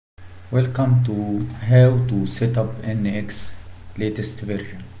Welcome to how to set up NX latest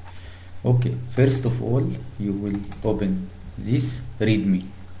version. Okay, first of all you will open this readme.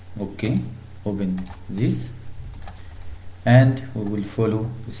 Okay, open this and we will follow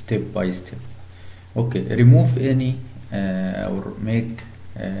step by step. Okay, remove any or make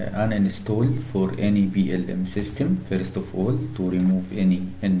uninstall for any BLM system. First of all, to remove any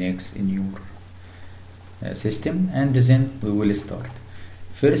NX in your system, and then we will start.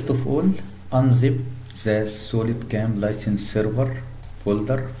 First of all, unzip the SolidCam license server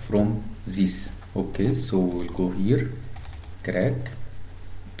folder from this. Okay, so we'll go here, crack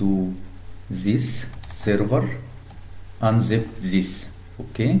to this server, unzip this.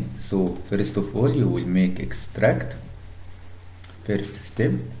 Okay, so first of all you will make extract. First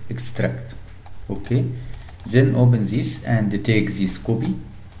step, extract. Okay, then open this and take this copy,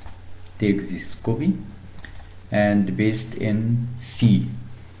 and paste in C.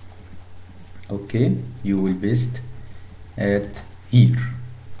 Okay, you will paste at here,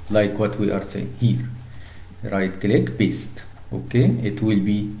 like what we are saying here. Right click, paste. Okay, it will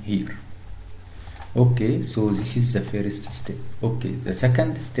be here. Okay, so this is the first step. Okay, the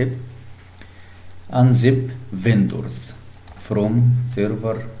second step, unzip vendors from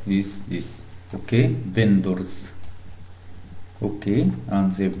server is this. Okay, vendors. Okay,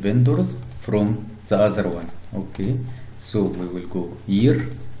 unzip vendors from the other one. Okay, so we will go here,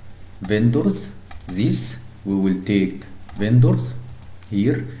 vendors, this, we will take vendors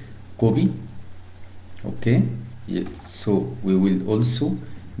here, copy. Okay, yeah. So we will also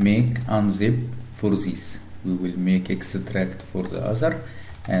make unzip for this. We will make extract for the other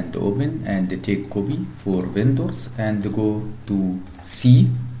and open and take copy for vendors and go to C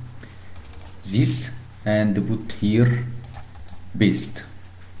this and put here paste.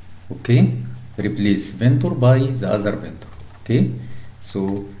 Okay, replace vendor by the other vendor. Okay,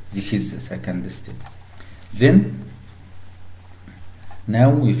 so this is the second step. Then now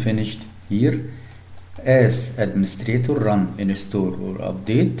we finished here. As administrator, run install or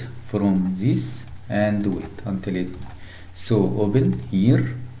update from this and wait until it. So open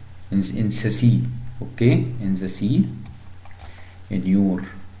here in the C. Okay, in the C, in your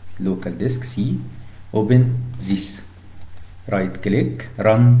local disk C, open this, right click,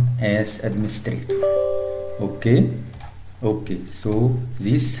 run as administrator. Okay, so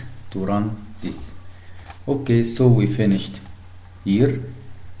this to run this. Okay, so we finished here.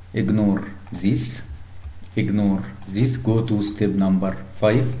 Ignore this, go to step number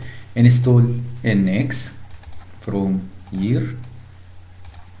 5, install NX from here,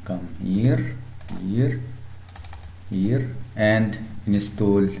 come here, and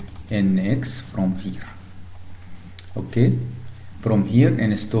install NX from here. Okay, from here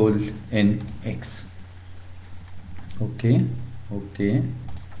install NX. Okay,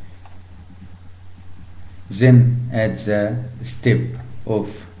 then at the step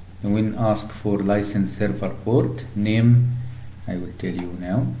of when asked for license server port name, I will tell you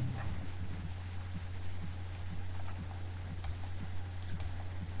now.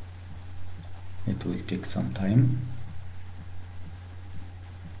 It will take some time.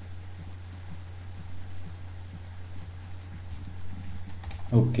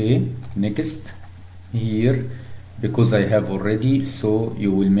 Okay, next here, because I have already, so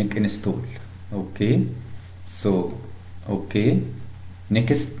you will make install. Okay, so okay,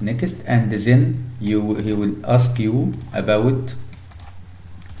 next, and then he will ask you about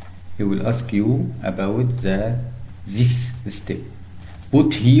this step.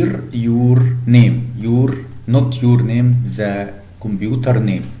 Put here your name, not your name, the computer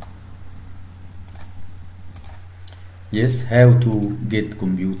name. Yes, how to get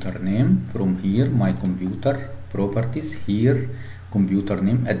computer name from here, my computer properties, here computer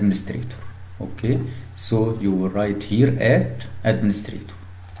name administrator. Okay, so you will write here at administrator.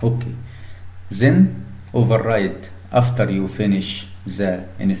 Okay, then override after you finish the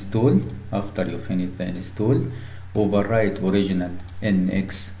install. Override original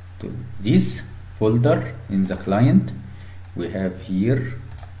NX to this folder in the client. We have here,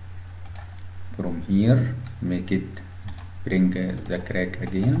 from here make it, bring the crack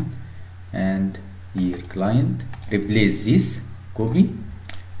again, and here client, replace this copy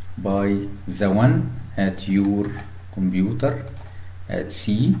by the one at your computer at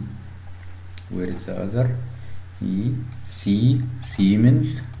C. Where is the other? C,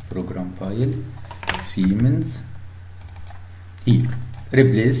 Siemens program file, Siemens. Here,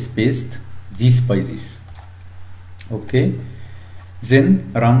 replace, paste this by this. Okay,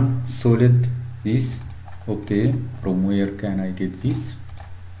 then run solid this. Okay, from where can I get this?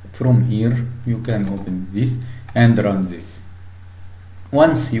 From here you can open this and run this.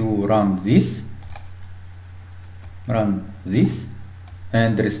 Once you run this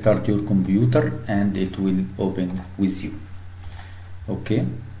and restart your computer, and it will open with you. Okay,